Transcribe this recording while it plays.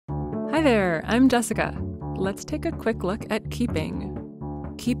Hi there, I'm Jessica. Let's take a quick look at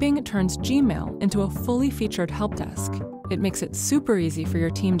Keeping. Keeping turns Gmail into a fully featured help desk. It makes it super easy for your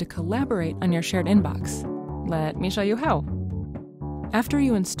team to collaborate on your shared inbox. Let me show you how. After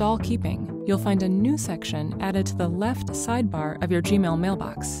you install Keeping, you'll find a new section added to the left sidebar of your Gmail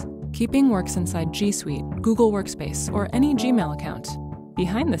mailbox. Keeping works inside G Suite, Google Workspace, or any Gmail account.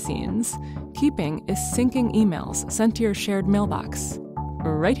 Behind the scenes, Keeping is syncing emails sent to your shared mailbox.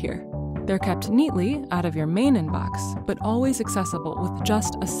 Right here. They're kept neatly out of your main inbox, but always accessible with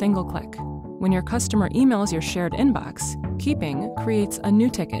just a single click. When your customer emails your shared inbox, Keeping creates a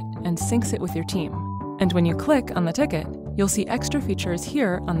new ticket and syncs it with your team. And when you click on the ticket, you'll see extra features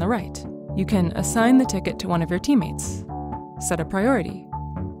here on the right. You can assign the ticket to one of your teammates, set a priority,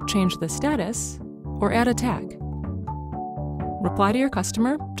 change the status, or add a tag. Reply to your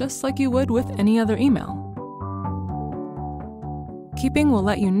customer just like you would with any other email. Keeping will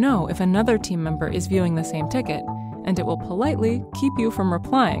let you know if another team member is viewing the same ticket, and it will politely keep you from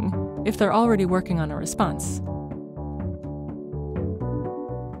replying if they're already working on a response.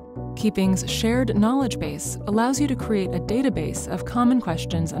 Keeping's shared knowledge base allows you to create a database of common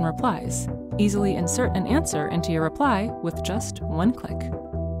questions and replies. Easily insert an answer into your reply with just one click.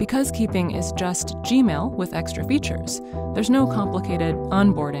 Because Keeping is just Gmail with extra features, there's no complicated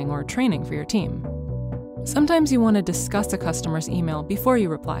onboarding or training for your team. Sometimes you want to discuss a customer's email before you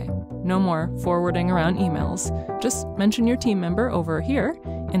reply. No more forwarding around emails. Just mention your team member over here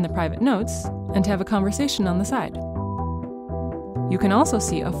in the private notes and have a conversation on the side. You can also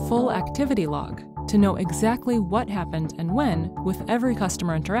see a full activity log to know exactly what happened and when with every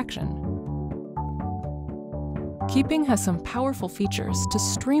customer interaction. Keeping has some powerful features to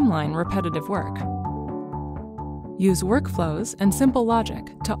streamline repetitive work. Use workflows and simple logic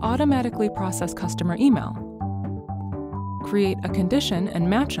to automatically process customer email. Create a condition and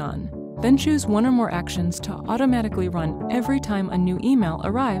match on, then choose one or more actions to automatically run every time a new email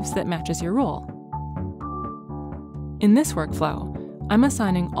arrives that matches your rule. In this workflow, I'm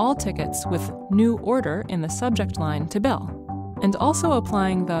assigning all tickets with new order in the subject line to Bill, and also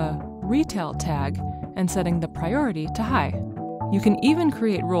applying the retail tag and setting the priority to high. You can even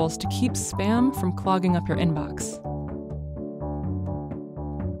create rules to keep spam from clogging up your inbox.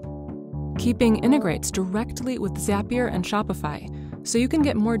 Keeping integrates directly with Zapier and Shopify, so you can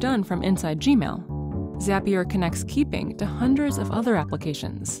get more done from inside Gmail. Zapier connects Keeping to hundreds of other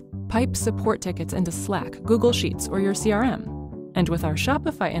applications. Pipe support tickets into Slack, Google Sheets, or your CRM. And with our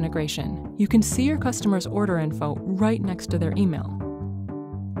Shopify integration, you can see your customer's order info right next to their email.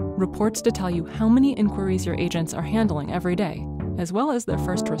 Reports to tell you how many inquiries your agents are handling every day, as well as their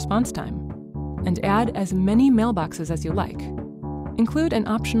first response time. And add as many mailboxes as you like. Include an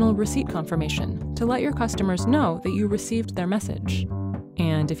optional receipt confirmation to let your customers know that you received their message.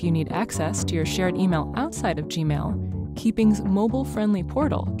 And if you need access to your shared email outside of Gmail, Keeping's mobile-friendly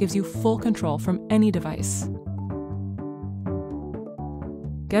portal gives you full control from any device.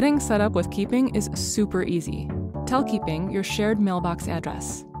 Getting set up with Keeping is super easy. Tell Keeping your shared mailbox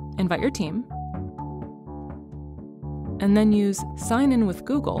address, invite your team, and then use Sign In with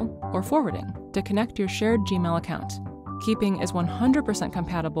Google or Forwarding to connect your shared Gmail account. Keeping is 100%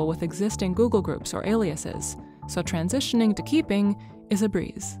 compatible with existing Google groups or aliases, so transitioning to Keeping is a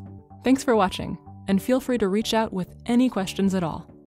breeze. Thanks for watching, and feel free to reach out with any questions at all.